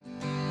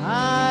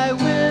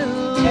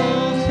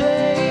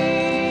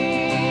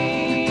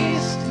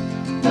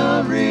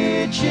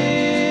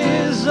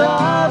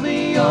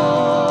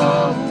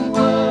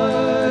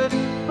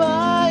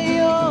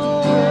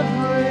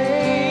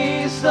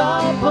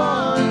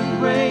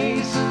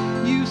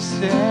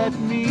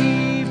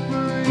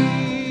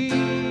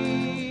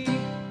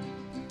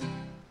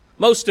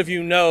Most of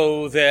you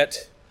know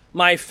that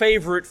my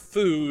favorite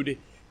food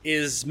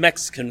is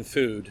Mexican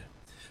food.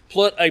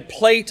 Put a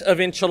plate of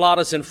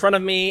enchiladas in front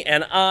of me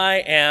and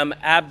I am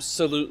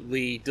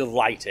absolutely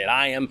delighted.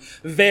 I am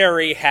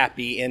very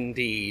happy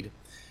indeed.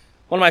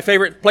 One of my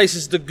favorite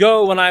places to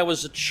go when I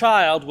was a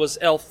child was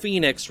El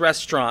Phoenix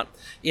restaurant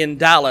in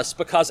Dallas,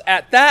 because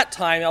at that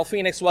time El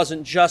Phoenix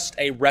wasn't just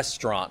a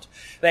restaurant.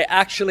 They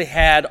actually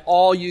had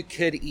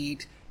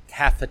all-you-could-eat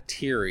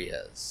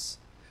cafeterias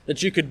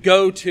that you could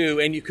go to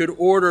and you could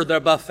order their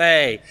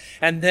buffet,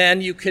 and then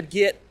you could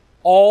get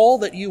all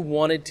that you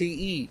wanted to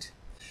eat.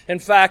 In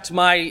fact,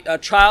 my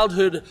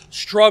childhood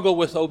struggle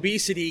with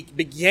obesity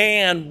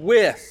began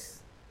with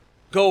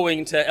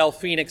going to El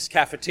Phoenix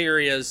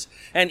cafeterias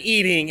and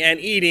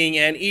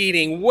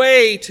eating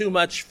way too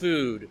much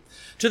food.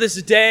 To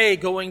this day,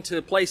 going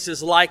to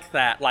places like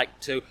that,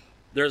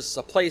 there's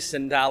a place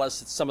in Dallas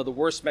that's some of the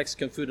worst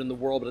Mexican food in the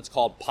world, but it's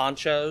called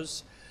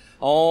Pancho's.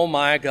 Oh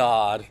my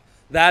God.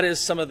 That is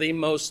some of the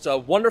most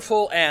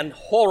wonderful and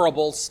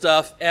horrible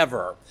stuff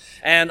ever.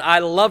 And I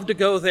love to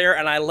go there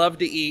and I love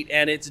to eat,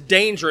 and it's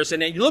dangerous.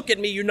 And you look at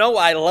me, you know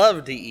I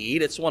love to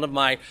eat. It's one of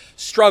my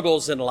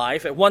struggles in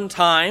life. At one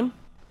time,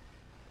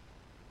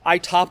 I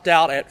topped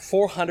out at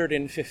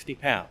 450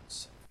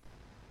 pounds.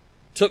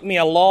 Took me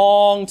a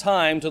long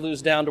time to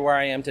lose down to where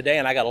I am today,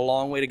 and I got a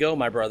long way to go,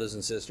 my brothers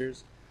and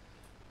sisters.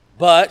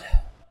 But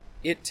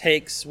it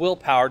takes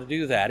willpower to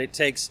do that. It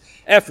takes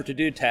effort to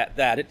do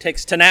that. It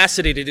takes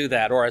tenacity to do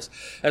that. Or as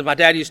my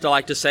dad used to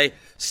like to say,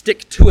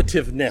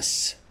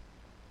 stick-to-itiveness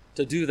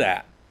to do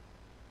that.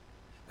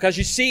 Because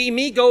you see,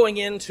 me going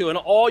into an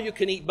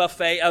all-you-can-eat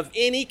buffet of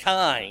any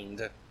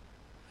kind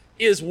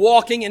is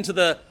walking into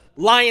the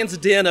lion's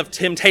den of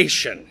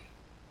temptation.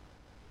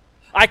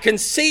 I can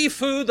see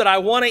food that I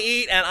want to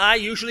eat, and I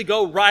usually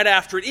go right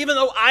after it, even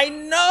though I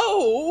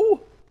know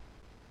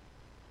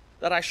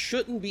that I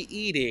shouldn't be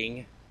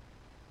eating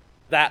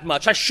that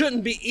much. I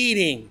shouldn't be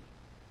eating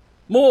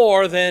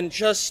more than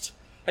just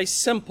a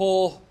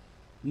simple,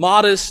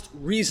 modest,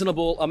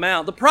 reasonable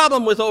amount. The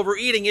problem with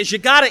overeating is you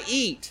gotta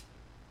eat.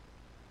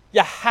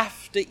 You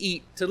have to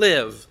eat to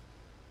live.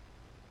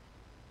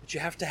 But you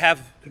have to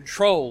have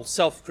control,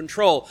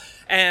 self-control.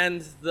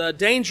 And the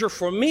danger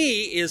for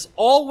me is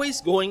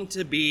always going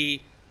to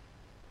be,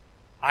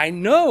 I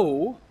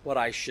know what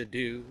I should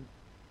do,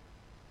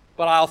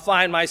 but I'll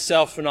find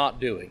myself not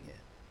doing it.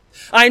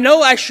 I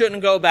know I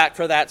shouldn't go back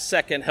for that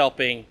second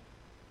helping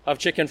of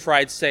chicken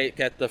fried steak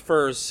at the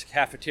Furs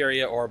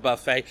cafeteria or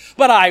buffet,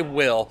 but I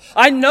will.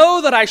 I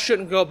know that I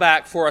shouldn't go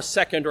back for a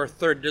second or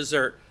third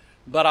dessert,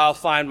 but I'll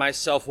find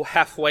myself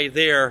halfway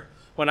there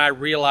when I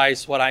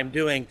realize what I'm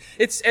doing.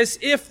 It's as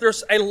if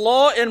there's a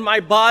law in my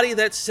body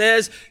that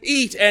says,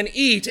 eat and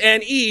eat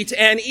and eat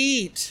and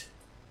eat.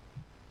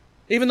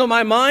 Even though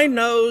my mind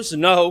knows,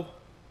 no,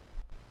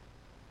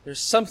 there's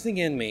something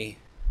in me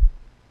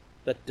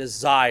that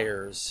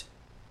desires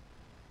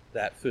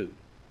that food.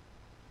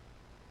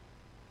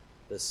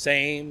 The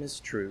same is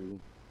true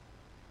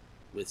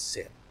with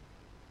sin.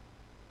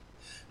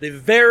 The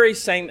very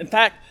same. In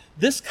fact,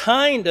 this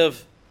kind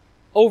of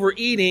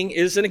overeating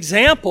is an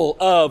example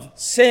of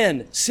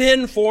sin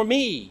for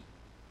me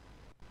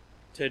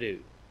to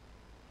do.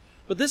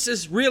 But this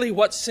is really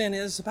what sin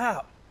is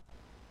about.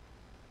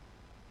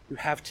 You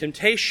have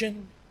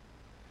temptation,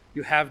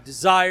 you have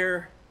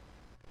desire,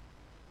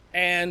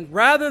 and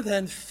rather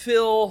than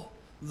fill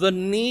the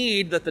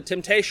need that the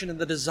temptation and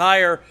the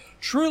desire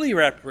truly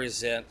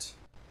represent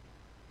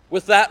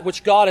with that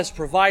which God has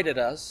provided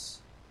us,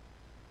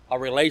 a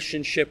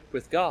relationship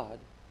with God,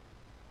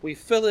 we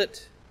fill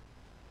it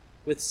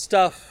with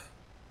stuff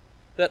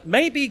that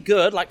may be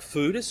good, like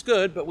food is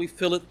good, but we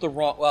fill it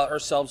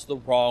ourselves the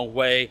wrong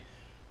way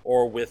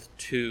or with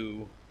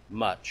too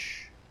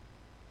much.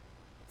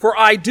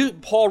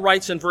 Paul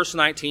writes in verse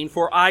 19,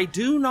 for I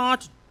do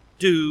not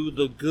do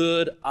the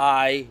good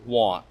I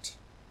want,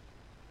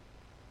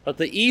 but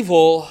the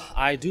evil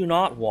I do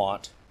not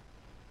want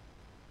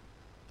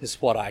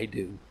is what I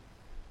do.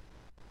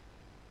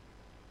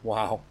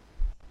 Wow.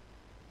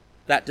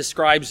 That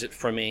describes it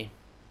for me.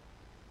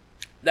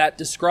 That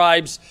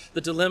describes the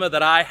dilemma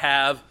that I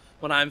have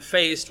when I'm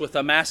faced with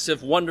a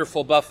massive,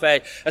 wonderful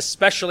buffet,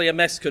 especially a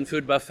Mexican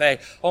food buffet.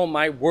 Oh,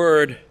 my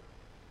word.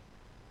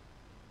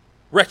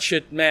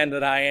 Wretched man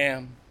that I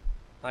am,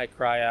 I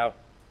cry out.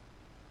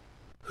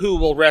 Who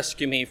will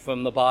rescue me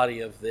from the body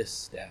of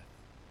this death?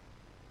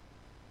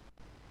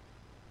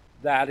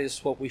 That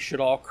is what we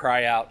should all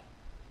cry out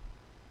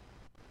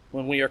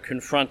when we are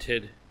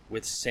confronted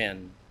with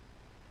sin.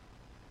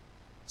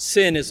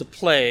 Sin is a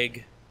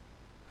plague.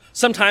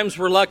 Sometimes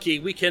we're lucky.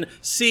 We can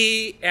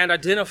see and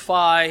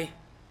identify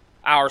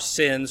our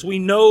sins. We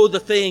know the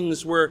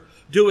things we're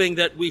doing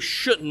that we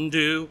shouldn't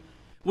do.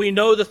 We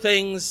know the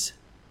things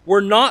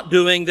we're not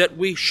doing that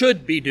we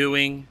should be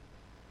doing.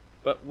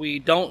 But we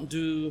don't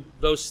do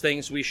those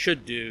things we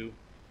should do,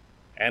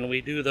 and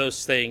we do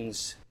those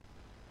things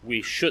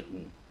we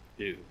shouldn't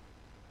do.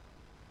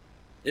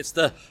 It's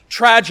the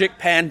tragic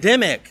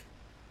pandemic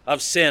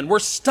of sin. We're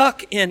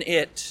stuck in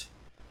it.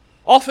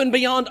 often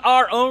beyond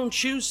our own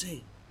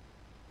choosing.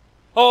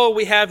 Oh,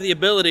 we have the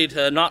ability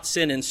to not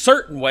sin in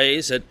certain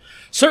ways, at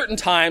certain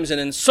times,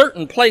 and in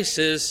certain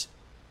places,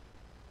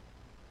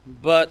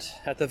 but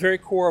at the very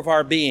core of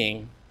our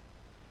being,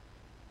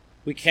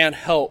 we can't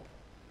help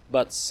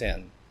but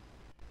sin.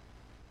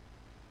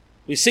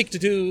 We seek to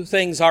do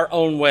things our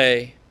own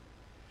way.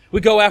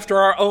 We go after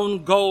our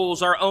own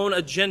goals, our own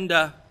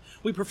agenda.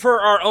 We prefer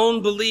our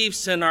own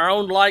beliefs and our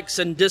own likes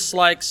and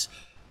dislikes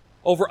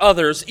over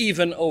others,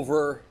 even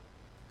over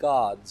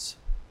God's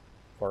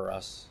for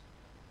us.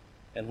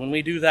 And when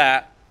we do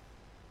that,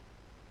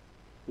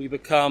 we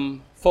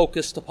become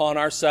focused upon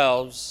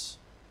ourselves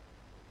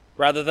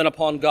rather than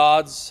upon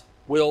God's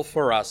will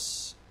for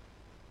us.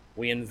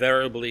 We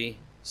invariably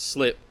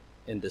slip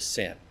into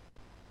sin.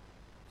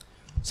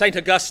 St.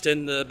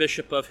 Augustine, the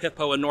Bishop of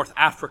Hippo in North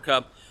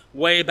Africa,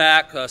 way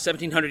back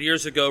 1700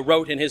 years ago,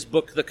 wrote in his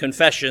book, The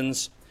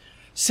Confessions,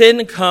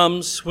 "Sin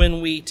comes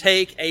when we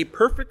take a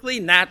perfectly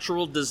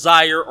natural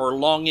desire or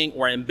longing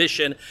or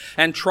ambition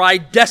and try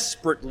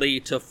desperately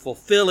to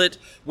fulfill it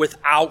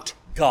without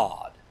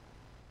God."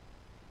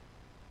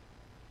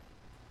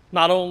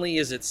 Not only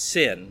is it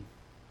sin,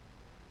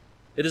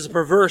 it is a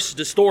perverse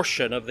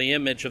distortion of the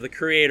image of the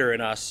Creator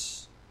in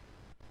us.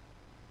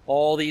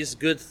 All these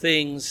good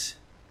things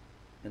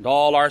and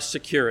all our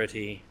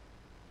security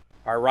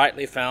are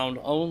rightly found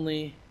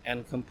only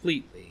and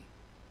completely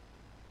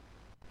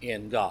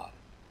in God.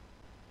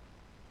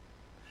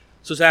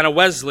 Susanna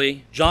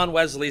Wesley, John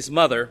Wesley's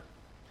mother,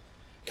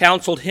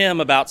 counseled him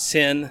about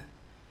sin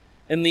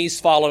in these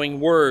following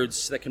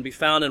words that can be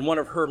found in one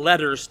of her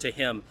letters to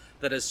him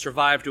that has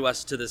survived to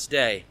us to this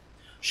day.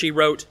 She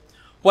wrote,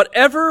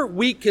 "Whatever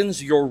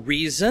weakens your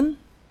reason,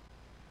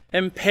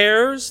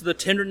 impairs the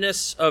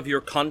tenderness of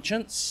your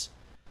conscience,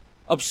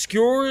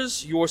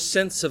 obscures your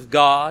sense of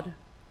God,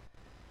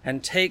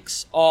 and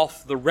takes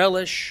off the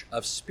relish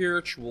of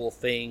spiritual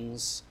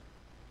things,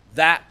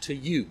 that to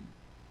you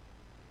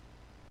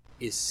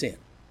is sin."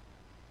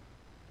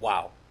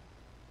 Wow.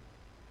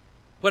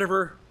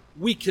 Whatever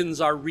weakens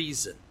our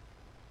reason,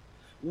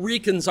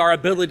 weakens our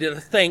ability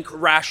to think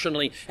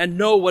rationally and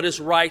know what is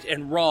right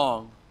and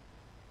wrong,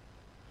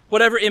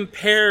 whatever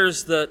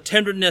impairs the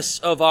tenderness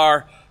of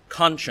our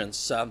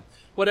conscience,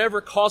 whatever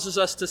causes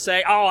us to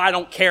say, "Oh, I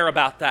don't care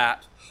about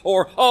that,"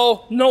 or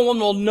 "Oh, no one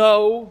will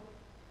know."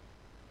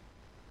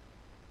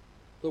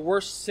 The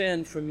worst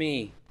sin for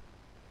me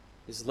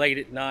is late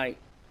at night,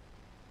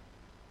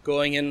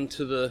 going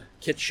into the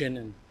kitchen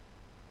and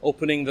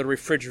opening the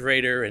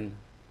refrigerator and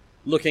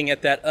looking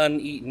at that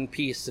uneaten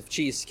piece of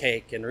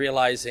cheesecake and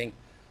realizing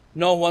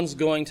no one's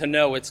going to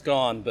know it's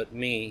gone but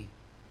me.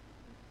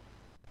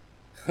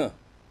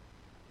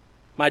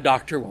 My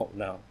doctor won't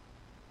know.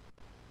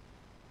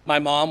 My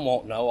mom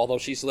won't know, although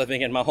she's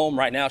living in my home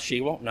right now,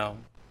 she won't know.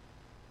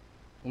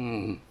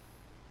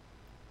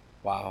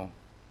 Wow.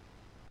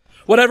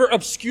 Whatever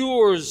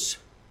obscures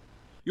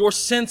your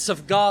sense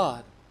of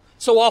God.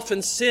 So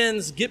often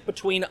sins get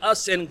between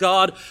us and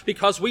God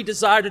because we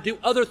desire to do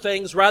other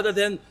things rather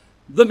than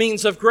the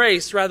means of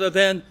grace, rather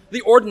than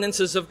the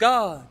ordinances of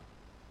God.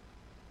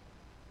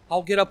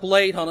 I'll get up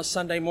late on a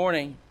Sunday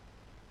morning,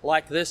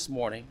 like this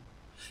morning.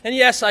 And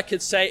yes, I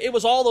could say it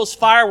was all those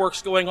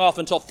fireworks going off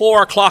until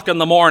 4 o'clock in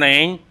the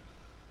morning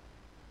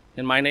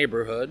in my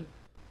neighborhood.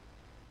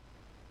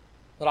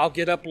 But I'll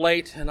get up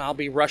late and I'll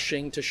be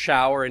rushing to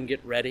shower and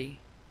get ready.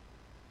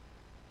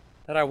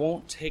 That I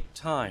won't take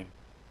time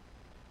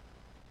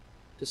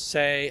to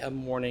say a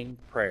morning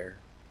prayer,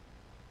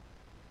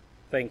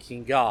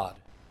 thanking God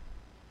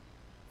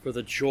for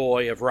the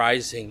joy of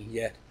rising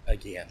yet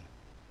again.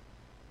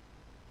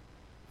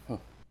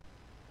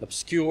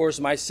 Obscures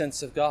my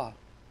sense of God,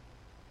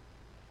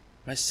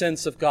 my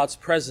sense of God's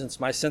presence,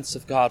 my sense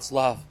of God's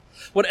love.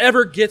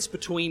 Whatever gets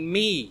between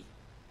me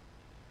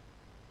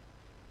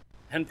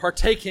and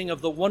partaking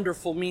of the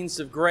wonderful means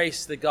of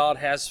grace that God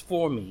has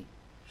for me,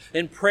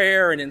 in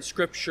prayer and in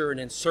Scripture and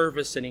in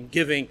service and in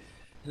giving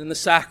and in the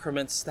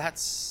sacraments,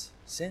 that's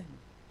sin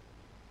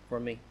for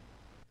me.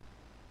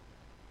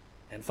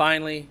 And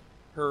finally,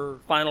 her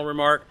final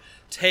remark,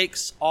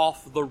 takes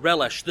off the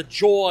relish, the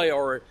joy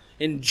or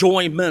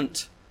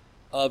enjoyment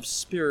of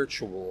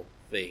spiritual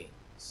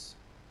things.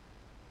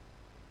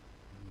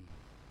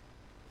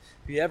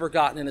 Have you ever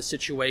gotten in a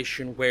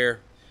situation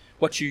where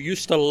what you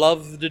used to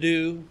love to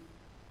do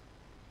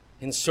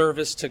in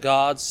service to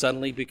God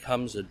suddenly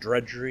becomes a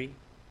drudgery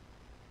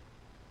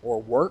or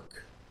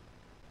work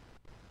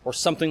or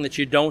something that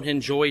you don't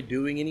enjoy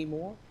doing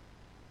anymore?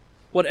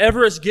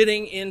 Whatever is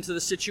getting into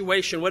the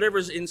situation, whatever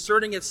is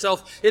inserting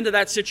itself into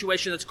that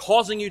situation that's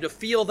causing you to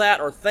feel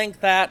that or think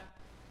that,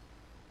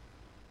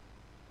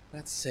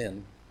 that's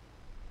sin.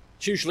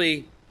 It's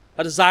usually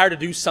a desire to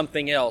do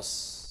something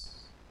else,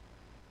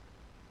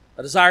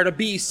 a desire to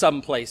be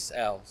someplace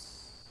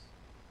else,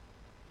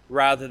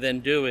 rather than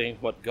doing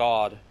what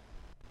God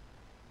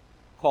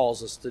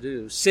calls us to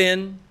do.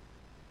 Sin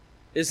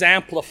is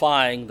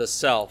amplifying the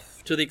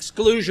self to the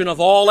exclusion of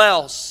all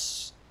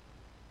else.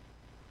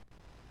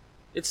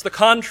 It's the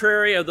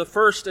contrary of the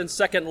first and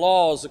second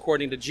laws,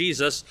 according to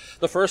Jesus.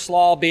 The first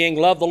law being,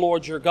 love the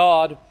Lord your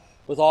God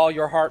with all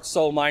your heart,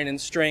 soul, mind, and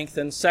strength.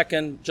 And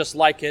second, just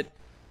like it,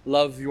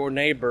 love your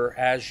neighbor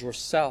as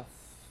yourself.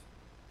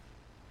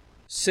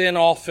 Sin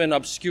often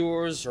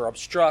obscures or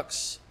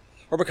obstructs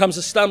or becomes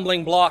a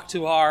stumbling block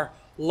to our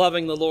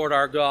loving the Lord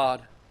our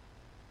God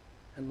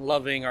and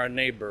loving our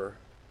neighbor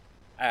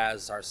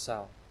as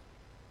ourselves.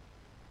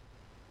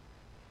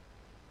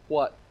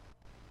 What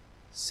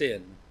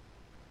sin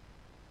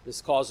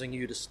is causing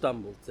you to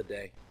stumble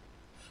today?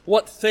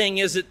 What thing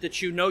is it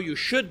that you know you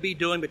should be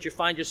doing but you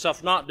find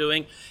yourself not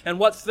doing? And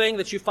what thing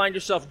that you find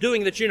yourself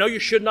doing that you know you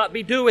should not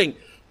be doing?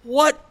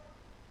 What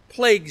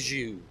plagues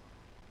you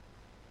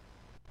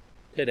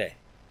today?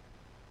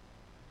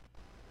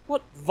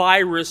 What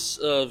virus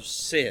of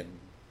sin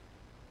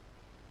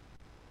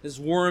is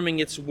worming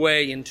its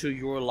way into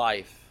your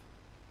life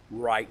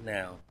right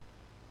now,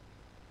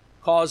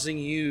 causing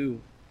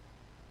you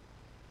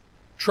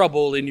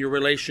trouble in your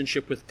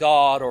relationship with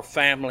God or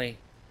family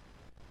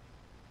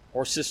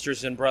or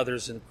sisters and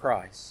brothers in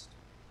Christ?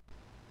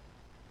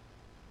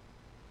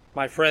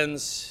 My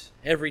friends,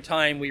 every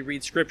time we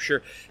read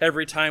Scripture,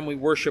 every time we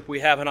worship, we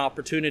have an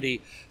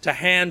opportunity to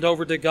hand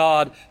over to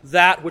God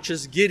that which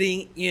is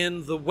getting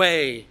in the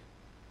way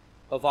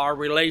of our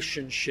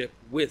relationship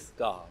with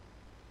God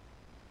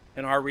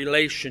and our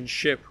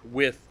relationship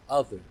with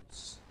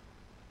others.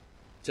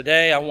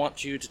 Today, I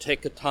want you to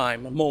take a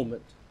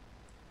moment,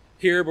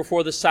 here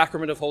before the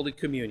sacrament of Holy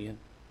Communion,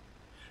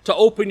 to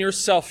open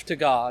yourself to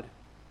God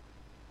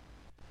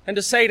and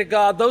to say to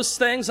God, those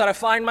things that I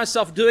find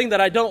myself doing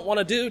that I don't want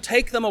to do,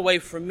 take them away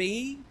from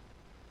me.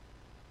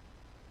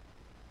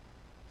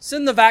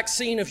 Send the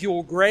vaccine of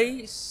your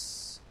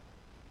grace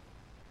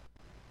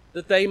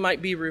that they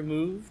might be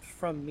removed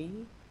from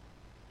me.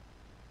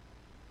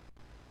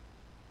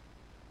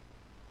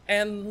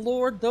 And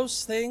Lord,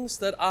 those things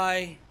that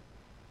I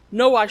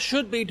know I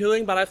should be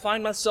doing, but I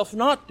find myself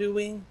not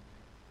doing,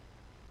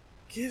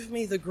 give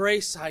me the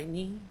grace I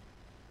need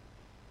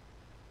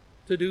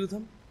to do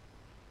them.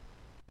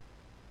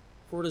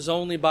 For it is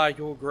only by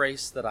your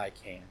grace that I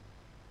can.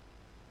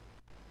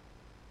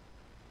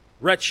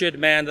 Wretched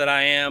man that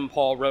I am,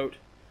 Paul wrote.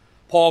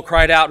 Paul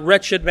cried out,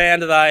 wretched man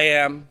that I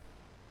am,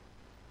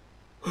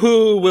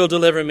 who will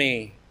deliver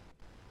me?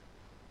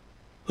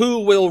 Who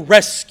will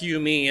rescue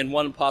me, in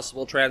one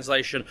possible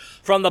translation,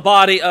 from the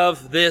body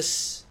of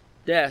this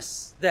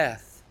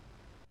death?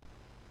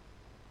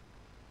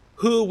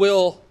 Who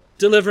will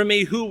deliver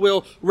me? Who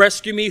will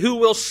rescue me? Who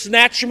will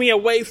snatch me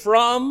away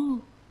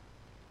from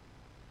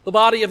the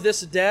body of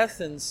this death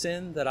and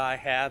sin that I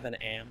have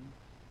and am?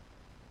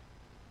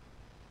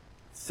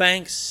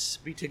 Thanks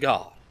be to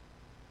God,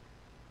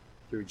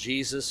 through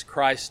Jesus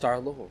Christ our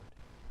Lord.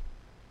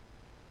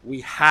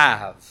 We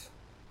have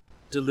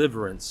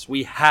deliverance.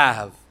 We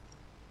have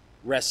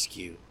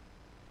rescue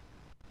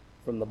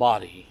from the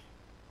body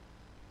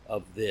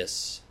of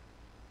this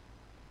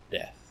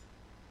death.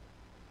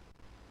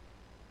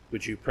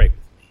 Would you pray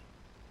with me?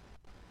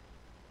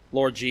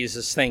 Lord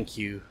Jesus, thank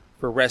you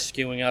for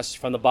rescuing us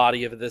from the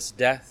body of this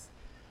death.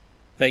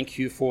 Thank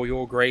you for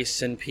your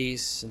grace and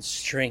peace and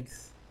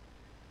strength,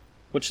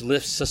 which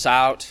lifts us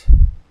out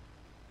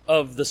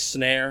of the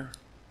snare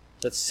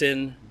that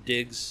sin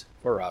digs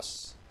for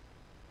us.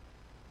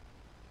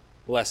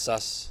 Bless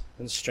us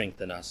and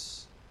strengthen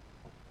us.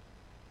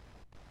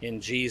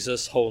 In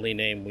Jesus' holy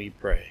name we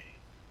pray.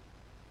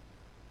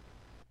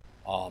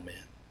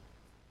 Amen.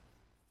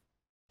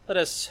 Let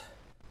us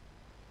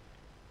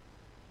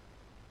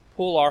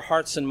pull our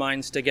hearts and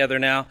minds together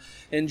now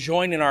and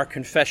join in our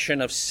confession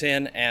of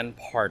sin and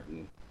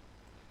pardon.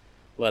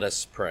 Let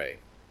us pray.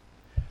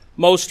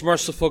 Most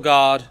merciful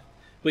God,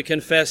 we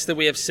confess that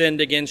we have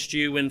sinned against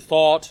you in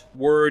thought,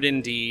 word,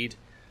 and deed,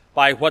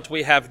 by what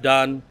we have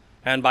done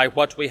and by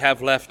what we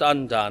have left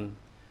undone.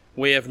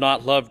 We have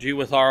not loved you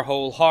with our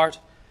whole heart.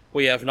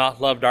 We have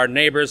not loved our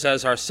neighbors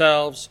as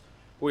ourselves.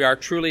 We are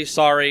truly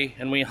sorry,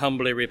 and we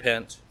humbly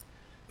repent.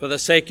 For the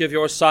sake of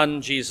your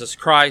Son, Jesus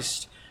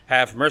Christ,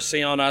 have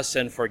mercy on us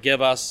and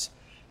forgive us,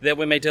 that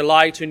we may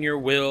delight in your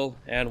will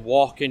and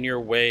walk in your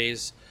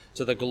ways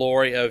to the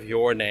glory of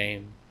your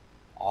name.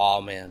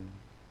 Amen.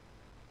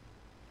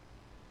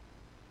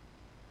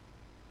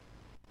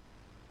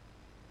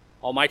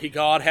 Almighty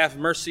God, have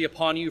mercy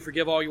upon you,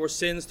 forgive all your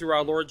sins through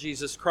our Lord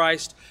Jesus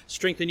Christ,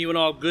 strengthen you in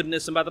all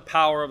goodness, and by the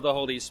power of the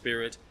Holy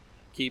Spirit,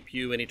 keep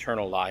you in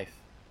eternal life.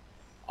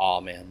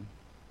 Amen.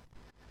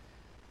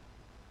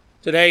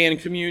 Today in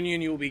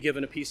communion, you will be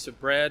given a piece of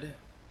bread.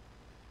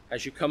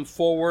 As you come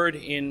forward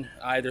in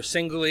either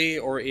singly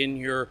or in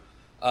your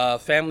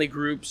family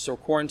groups or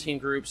quarantine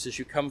groups, as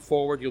you come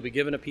forward, you'll be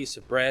given a piece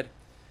of bread,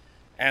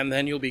 and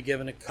then you'll be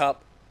given a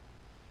cup,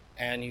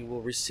 and you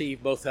will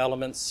receive both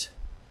elements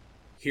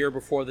here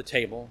before the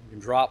table. You can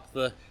drop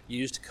the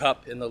used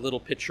cup in the little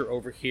pitcher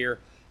over here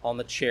on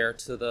the chair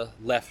to the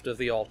left of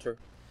the altar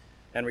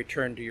and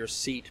return to your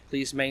seat.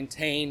 Please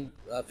maintain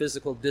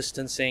physical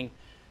distancing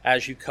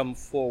as you come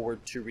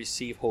forward to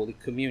receive Holy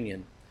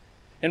Communion.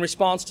 in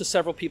response to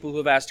several people who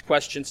have asked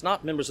questions,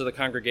 not members of the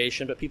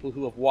congregation, but people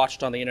who have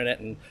watched on the internet,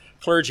 and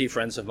clergy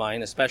friends of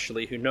mine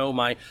especially, who know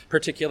my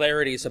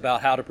particularities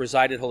about how to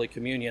preside at Holy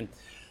Communion.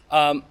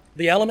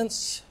 The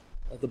elements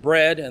of the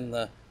bread and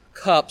the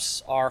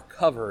cups are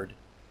covered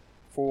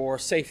for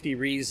safety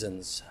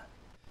reasons.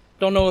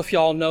 Don't know if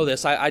y'all know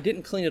this. I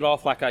didn't clean it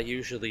off like I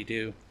usually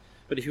do,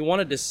 but if you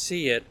wanted to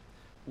see it,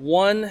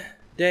 one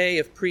day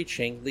of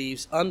preaching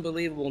leaves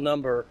unbelievable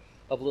number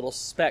of little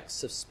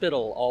specks of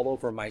spittle all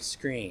over my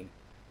screen.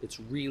 It's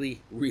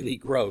really, really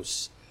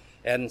gross.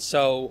 And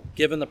so,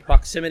 given the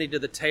proximity to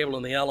the table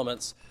and the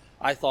elements,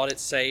 I thought it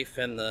safe,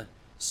 and the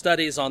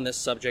studies on this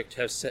subject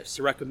have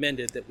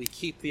recommended that we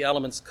keep the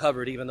elements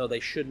covered, even though they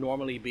should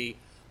normally be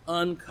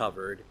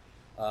uncovered.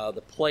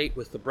 The plate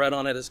with the bread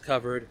on it is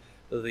covered,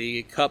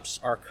 the cups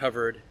are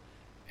covered,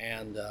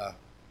 and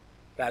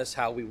that is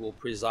how we will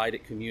preside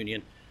at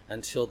communion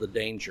until the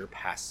danger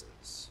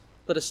passes.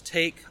 Let us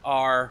take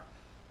our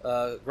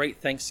great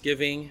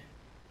thanksgiving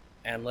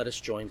and let us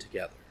join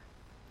together.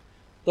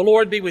 The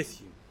Lord be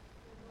with you.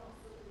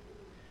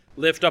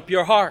 Lift up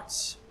your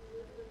hearts.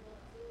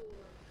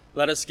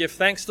 Let us give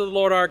thanks to the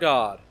Lord our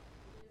God.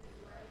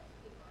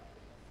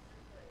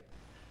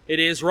 It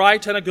is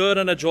right and a good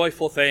and a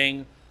joyful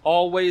thing,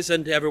 always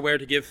and everywhere,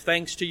 to give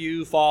thanks to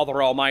you,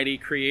 Father Almighty,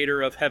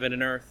 Creator of heaven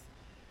and earth.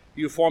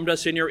 You formed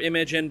us in your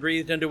image and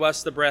breathed into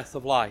us the breath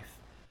of life.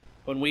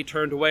 When we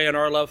turned away and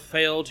our love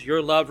failed,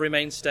 your love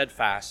remained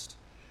steadfast.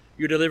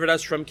 You delivered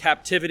us from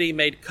captivity,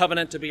 made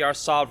covenant to be our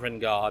sovereign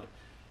God,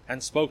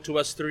 and spoke to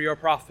us through your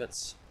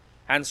prophets.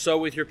 And so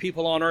with your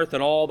people on earth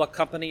and all the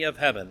company of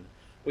heaven,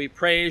 we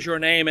praise your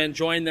name and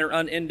join their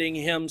unending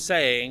hymn,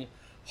 saying,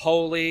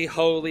 Holy,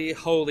 holy,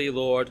 holy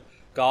Lord,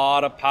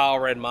 God of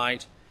power and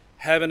might,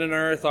 heaven and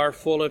earth are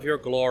full of your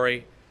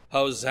glory.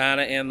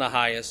 Hosanna in the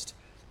highest.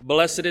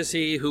 Blessed is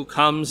he who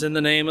comes in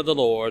the name of the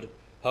Lord.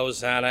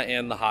 Hosanna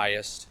in the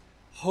highest.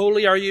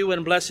 Holy are you,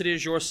 and blessed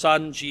is your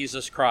Son,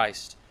 Jesus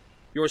Christ.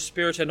 Your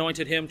Spirit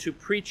anointed him to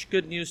preach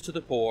good news to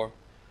the poor,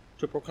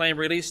 to proclaim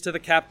release to the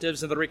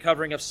captives and the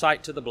recovering of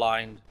sight to the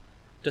blind,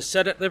 to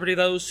set at liberty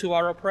those who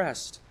are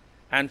oppressed,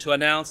 and to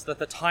announce that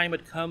the time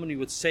had come when you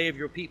would save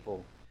your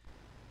people.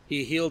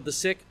 He healed the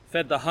sick,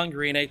 fed the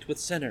hungry, and ate with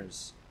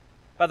sinners.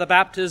 By the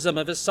baptism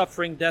of his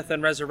suffering, death,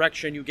 and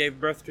resurrection, you gave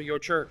birth to your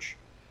church,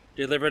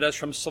 delivered us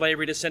from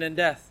slavery to sin and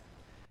death,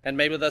 and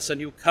made with us a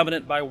new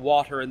covenant by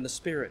water and the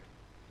Spirit.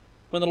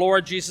 When the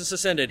Lord Jesus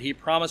ascended, he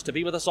promised to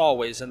be with us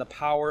always in the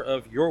power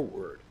of your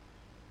word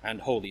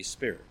and Holy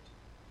Spirit.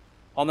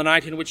 On the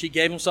night in which he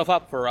gave himself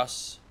up for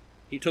us,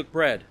 he took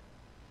bread,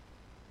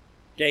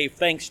 gave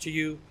thanks to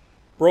you,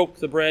 broke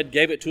the bread,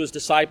 gave it to his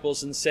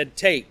disciples, and said,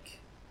 Take,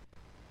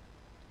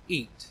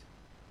 eat.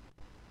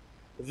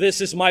 This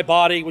is my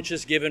body which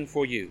is given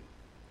for you.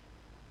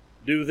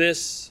 Do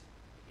this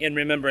in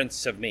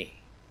remembrance of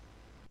me.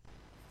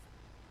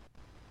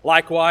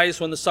 Likewise,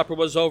 when the supper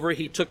was over,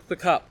 he took the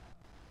cup,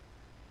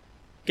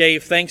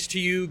 gave thanks to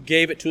you,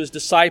 gave it to his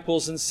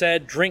disciples, and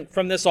said, Drink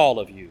from this, all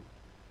of you.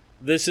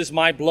 This is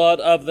my blood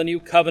of the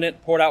new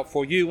covenant, poured out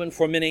for you and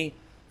for many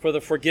for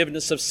the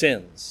forgiveness of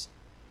sins.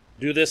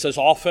 Do this as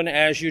often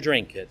as you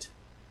drink it,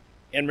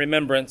 in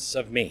remembrance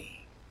of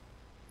me.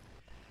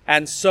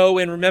 And so,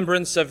 in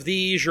remembrance of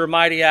these, your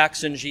mighty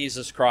acts in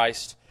Jesus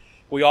Christ,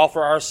 we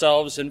offer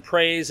ourselves in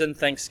praise and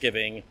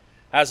thanksgiving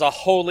as a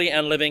holy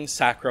and living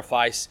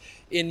sacrifice,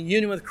 in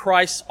union with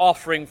Christ's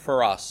offering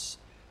for us,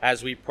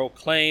 as we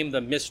proclaim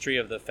the mystery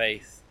of the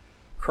faith.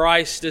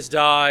 Christ is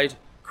died,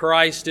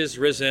 Christ is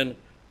risen,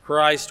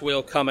 Christ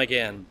will come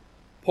again.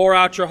 Pour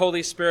out your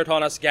Holy Spirit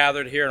on us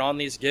gathered here and on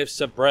these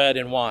gifts of bread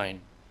and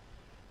wine.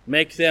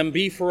 Make them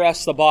be for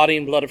us the body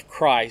and blood of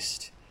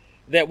Christ,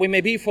 that we may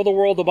be for the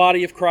world the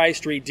body of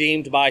Christ,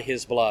 redeemed by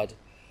his blood.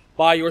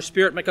 By your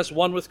Spirit make us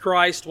one with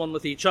Christ, one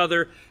with each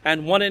other,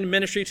 and one in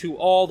ministry to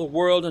all the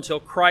world until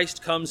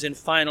Christ comes in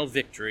final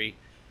victory,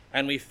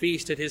 and we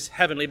feast at his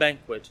heavenly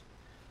banquet.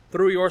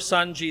 Through your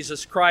Son,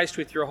 Jesus Christ,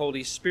 with your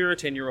Holy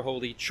Spirit and your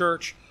holy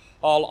church,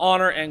 all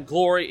honor and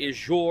glory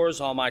is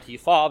yours, Almighty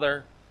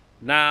Father,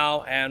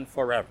 now and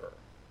forever.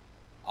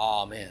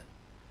 Amen.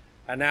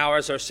 And now,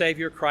 as our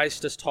Savior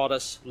Christ has taught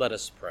us, let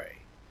us pray.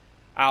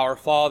 Our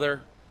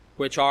Father,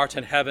 which art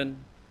in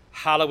heaven,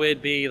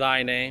 hallowed be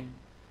thy name.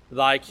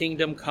 Thy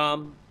kingdom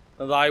come,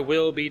 thy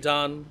will be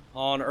done,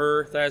 on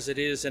earth as it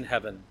is in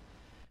heaven.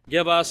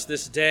 Give us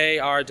this day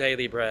our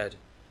daily bread,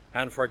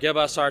 and forgive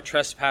us our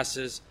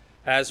trespasses,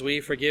 as we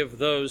forgive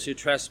those who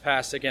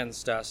trespass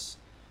against us.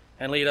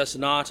 And lead us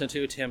not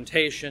into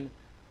temptation,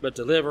 but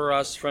deliver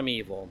us from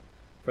evil.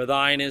 For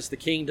thine is the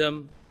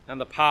kingdom,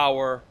 and the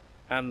power,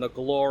 and the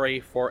glory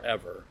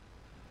forever.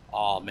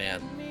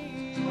 Amen.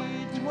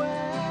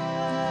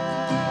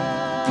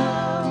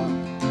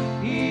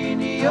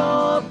 In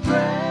your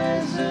presence.